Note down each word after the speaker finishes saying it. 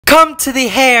Come to the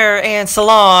hair and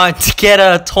salon to get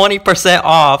a 20%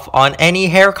 off on any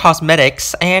hair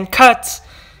cosmetics and cuts.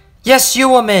 Yes, you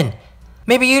woman.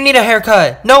 Maybe you need a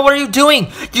haircut. No, what are you doing?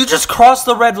 You just crossed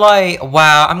the red light.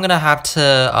 Wow, I'm gonna have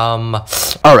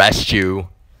to, arrest you.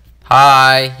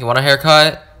 Hi, you want a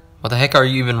haircut? What the heck are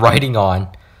you even writing on?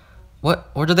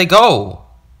 Where did they go?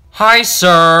 Hi,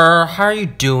 sir. How are you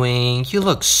doing? You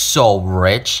look so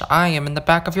rich. I am in the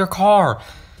back of your car.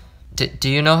 Do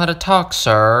you know how to talk,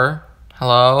 sir?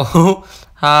 Hello?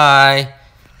 Hi.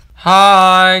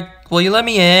 Hi. Will you let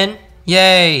me in?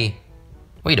 Yay.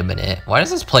 Wait a minute. Why does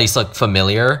this place look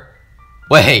familiar?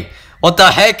 Wait, what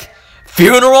the heck?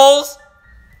 Funerals?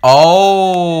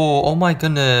 Oh my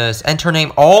goodness. Enter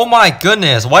name. Oh my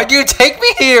goodness. Why do you take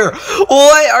me here?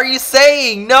 What are you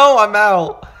saying? No, I'm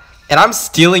out. And I'm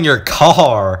stealing your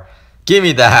car. Give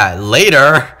me that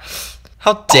later.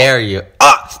 How dare you?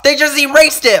 Ah, they just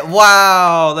erased it.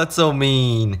 Wow, that's so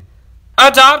mean.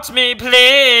 Adopt me,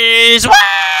 please.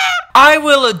 I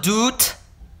will adopt.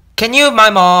 Can you, my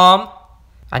mom?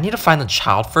 I need to find the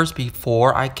child first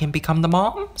before I can become the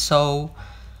mom. So,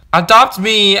 adopt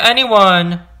me,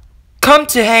 anyone. Come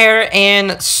to hair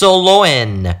and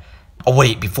salon. Oh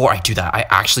wait, before I do that, I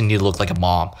actually need to look like a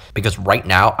mom. Because right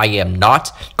now, I am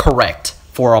not correct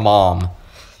for a mom.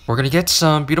 We're gonna get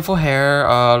some beautiful hair.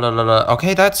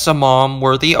 Okay, that's a mom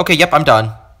worthy. Okay, yep, I'm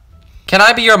done. Can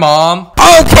I be your mom?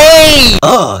 Okay!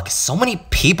 Ugh, so many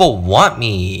people want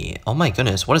me. Oh my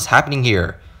goodness, what is happening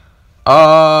here?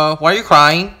 Why are you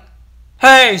crying?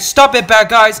 Hey, stop it, bad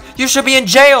guys. You should be in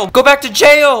jail. Go back to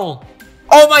jail.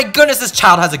 Oh my goodness, this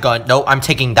child has a gun. No, I'm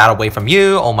taking that away from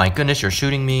you. Oh my goodness, you're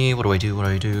shooting me. What do I do? What do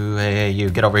I do? Hey, you,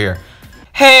 get over here.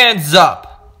 Hands up.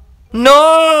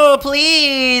 No,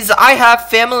 please. I have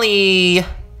family.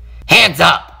 Hands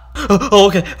up.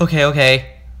 Okay.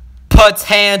 Puts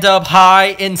hand up high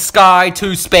in sky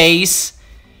to space.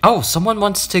 Oh, someone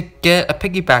wants to get a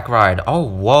piggyback ride. Oh,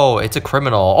 whoa, it's a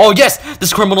criminal. Oh, yes,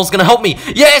 this criminal's gonna help me.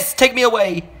 Yes, take me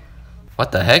away.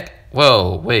 What the heck?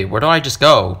 Whoa, wait, where do I just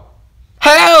go?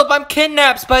 Help, I'm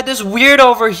kidnapped by this weird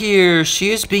over here. She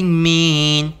is being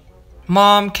mean.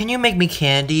 Mom, can you make me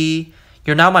candy?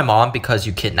 You're now my mom because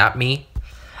you kidnapped me.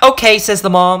 Okay, says the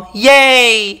mom.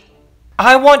 Yay!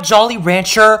 I want Jolly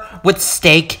Rancher with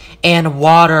steak and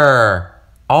water.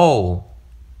 Oh,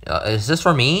 is this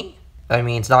for me? I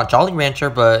mean, it's not Jolly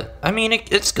Rancher, but I mean,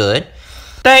 it's good.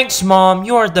 Thanks, Mom.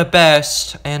 You are the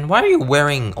best. And why are you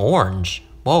wearing orange?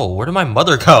 Whoa, where did my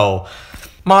mother go?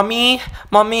 Mommy,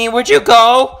 where'd you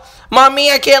go? Mommy,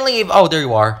 I can't leave. Oh, there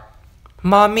you are.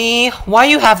 Mommy, why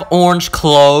you have orange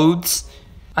clothes?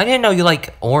 I didn't know you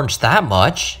like orange that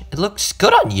much. It looks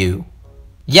good on you.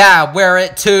 Yeah, wear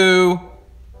it too.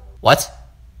 What?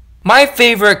 My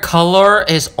favorite color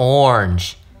is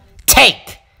orange.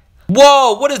 Take.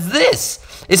 Whoa, what is this?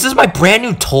 Is this my brand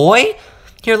new toy?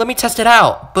 Here, let me test it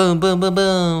out. Boom, boom, boom,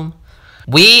 boom.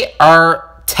 We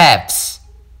are Teps.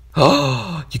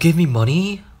 Oh, you gave me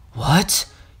money? What?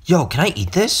 Yo, can I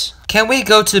eat this? Can we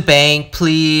go to bank,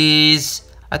 please?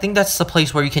 I think that's the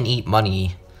place where you can eat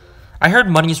money. I heard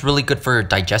money is really good for your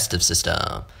digestive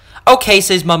system. Okay,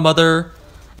 says my mother.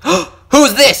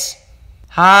 Who's this?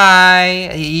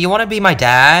 Hi, you want to be my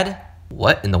dad?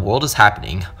 What in the world is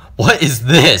happening? What is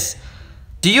this?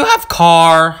 Do you have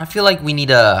car? I feel like we need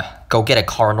to go get a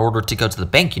car in order to go to the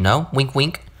bank, you know? Wink,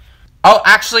 wink. Oh,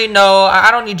 actually, no, I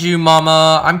don't need you,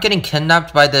 Mama. I'm getting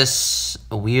kidnapped by this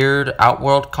weird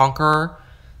outworld conqueror.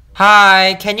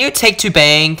 Hi, can you take to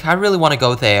bank? I really want to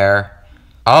go there.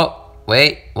 Oh.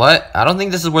 Wait, what? I don't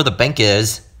think this is where the bank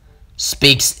is.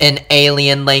 Speaks in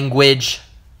alien language.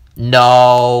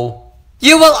 No.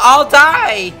 You will all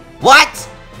die. What?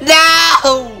 No.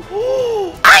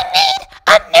 I need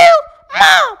a new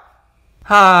mom.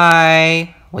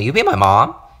 Hi. Will you be my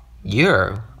mom?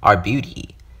 You're our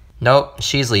beauty. Nope,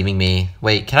 she's leaving me.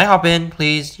 Wait, can I hop in,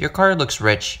 please? Your car looks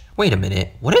rich. Wait a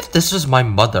minute. What if this was my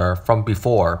mother from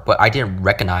before, but I didn't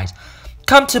recognize?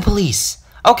 Come to police.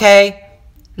 Okay.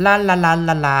 La la la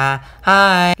la la.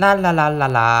 Hi. La la la la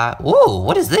la. Ooh,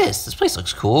 what is this? This place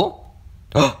looks cool.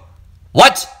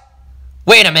 What?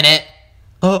 Wait a minute.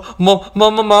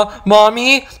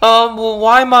 Mommy?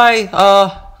 Why am I,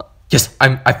 Yes,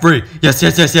 I'm free.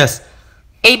 Yes.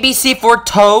 ABC for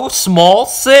toe, small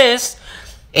sis.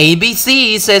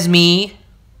 ABC, says me.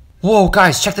 Whoa,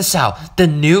 guys, check this out. The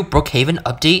new Brookhaven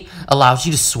update allows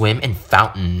you to swim in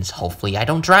fountains. Hopefully I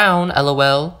don't drown,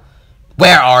 LOL.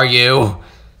 Where are you?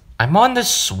 I'm on the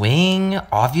swing,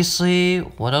 obviously.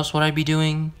 What else would I be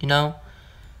doing, you know?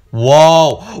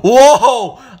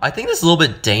 Whoa! I think this is a little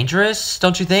bit dangerous,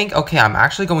 don't you think? Okay, I'm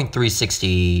actually going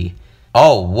 360.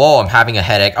 Oh, whoa, I'm having a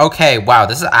headache. Okay, wow,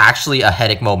 this is actually a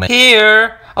headache moment.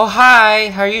 Here. Oh, hi.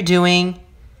 How are you doing?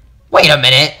 Wait a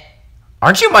minute.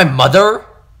 Aren't you my mother?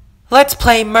 Let's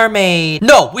play mermaid.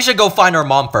 No, we should go find our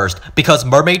mom first because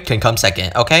mermaid can come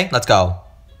second. Okay, let's go.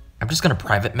 I'm just gonna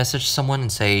private message someone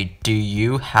and say, do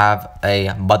you have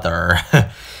a mother?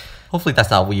 Hopefully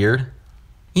that's not weird.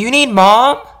 You need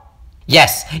mom?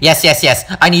 Yes.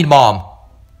 I need mom.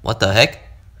 What the heck?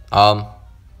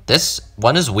 This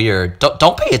one is weird.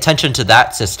 Don't pay attention to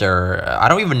that sister. I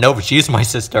don't even know if she's my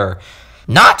sister.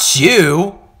 Not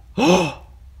you.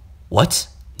 What?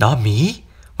 Not me?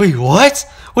 Wait, what?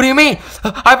 What do you mean?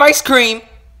 I have ice cream.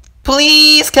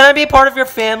 Please, can I be a part of your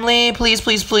family? Please.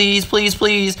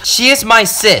 She is my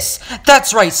sis.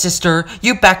 That's right, sister.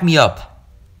 You back me up.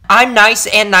 I'm nice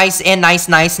and nice and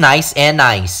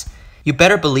nice. You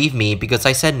better believe me because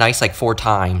I said nice like 4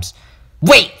 times.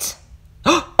 Wait!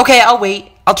 Okay, I'll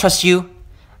wait. I'll trust you.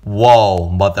 Whoa,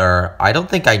 mother. I don't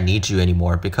think I need you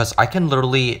anymore because I can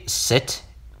literally sit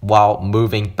while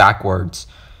moving backwards.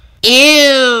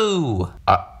 Ew!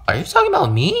 Are you talking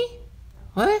about me?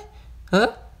 What?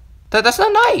 Huh? That's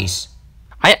not nice.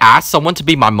 I asked someone to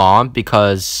be my mom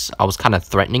because I was kind of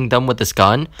threatening them with this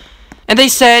gun. And they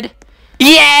said,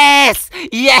 yes!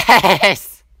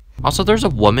 Also, there's a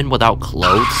woman without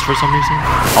clothes for some reason.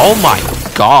 Oh my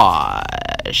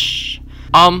gosh.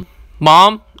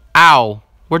 Mom? Ow.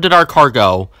 Where did our car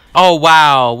go? Oh,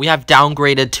 wow. We have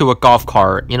downgraded to a golf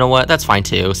cart. You know what? That's fine,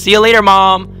 too. See you later,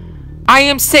 Mom. I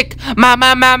am sick.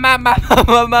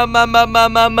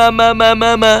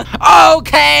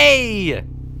 Okay.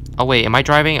 Oh, wait. Am I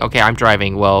driving? Okay, I'm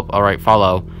driving. Well, all right.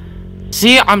 Follow.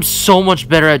 See, I'm so much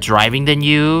better at driving than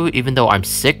you, even though I'm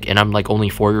sick and I'm like only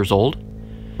 4 years old.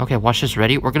 Okay, watch this.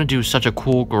 Ready? We're gonna do such a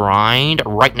cool grind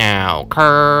right now.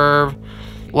 Curve.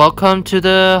 Welcome to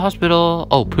the hospital.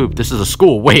 Oh, poop. This is a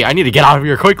school. Wait, I need to get out of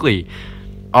here quickly.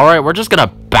 All right, we're just gonna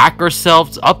back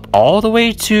ourselves up all the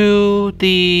way to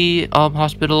the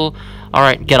hospital. All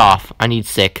right, get off. I need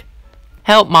sick.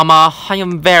 Help, mama. I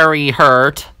am very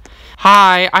hurt.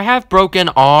 Hi, I have broken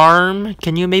arm.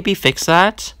 Can you maybe fix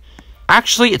that?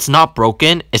 Actually, it's not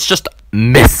broken. It's just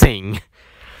missing.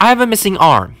 I have a missing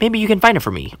arm. Maybe you can find it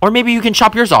for me. Or maybe you can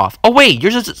chop yours off. Oh, wait,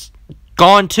 yours is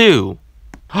gone too.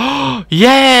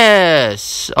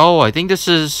 Yes! Oh, I think this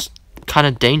is kind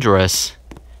of dangerous.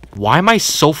 Why am I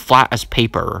so flat as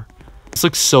paper? This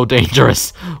looks so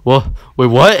dangerous. Well, wait,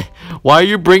 what? Why are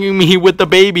you bringing me with the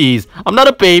babies? I'm not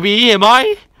a baby, am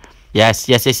I? Yes.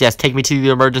 Take me to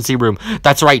the emergency room.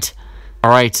 That's right. All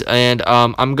right, and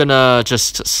I'm gonna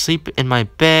just sleep in my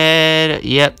bed.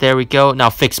 Yep, there we go. Now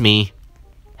fix me.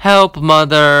 Help,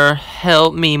 mother.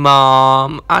 Help me,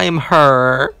 mom. I'm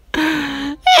hurt.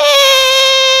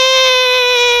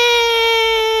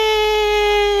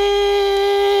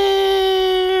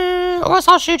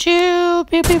 I'll shoot you.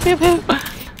 Pew, pew, pew, pew.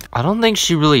 I don't think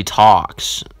she really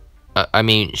talks. I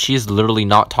mean, she's literally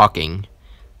not talking.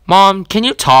 Mom, can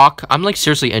you talk? I'm like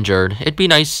seriously injured. It'd be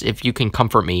nice if you can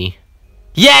comfort me.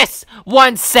 Yes!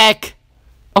 1 sec!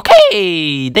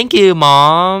 Okay, thank you,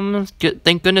 Mom.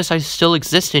 Thank goodness I still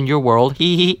exist in your world.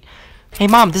 Hey,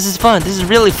 Mom, this is fun. This is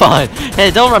really fun. Hey,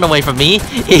 don't run away from me.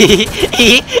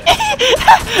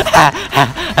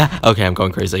 Okay, I'm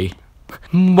going crazy.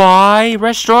 My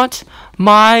restaurant?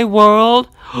 My world?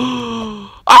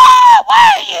 Ah,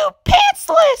 why are you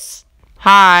pantsless?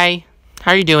 Hi,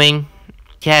 how are you doing?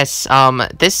 Yes,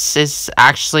 this is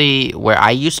actually where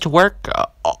I used to work.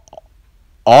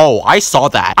 Oh, I saw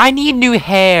that. I need new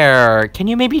hair. Can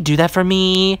you maybe do that for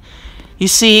me? You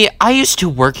see, I used to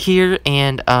work here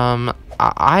and,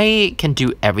 I can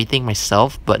do everything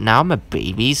myself, but now I'm a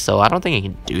baby, so I don't think I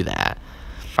can do that.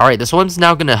 Alright, this one's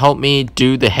now gonna help me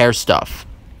do the hair stuff.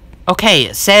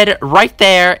 Okay, said right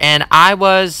there, and I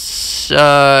was,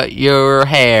 your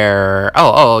hair.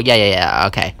 Oh, yeah,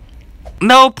 okay.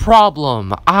 No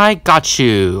problem, I got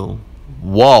you.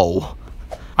 Whoa.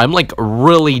 I'm like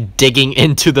really digging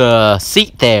into the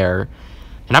seat there.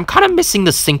 And I'm kind of missing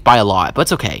the sink by a lot, but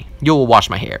it's okay. You'll wash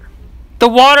my hair. The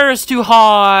water is too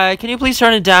hot. Can you please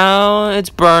turn it down? It's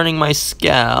burning my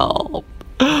scalp.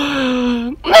 Where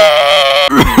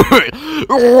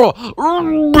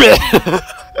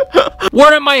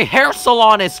did my hair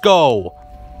salonist go?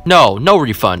 No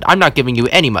refund. I'm not giving you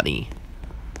any money.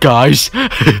 Guys,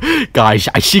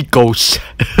 I see ghosts.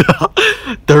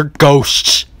 They're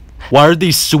ghosts. Why are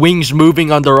these swings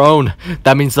moving on their own?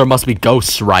 That means there must be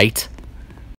ghosts, right?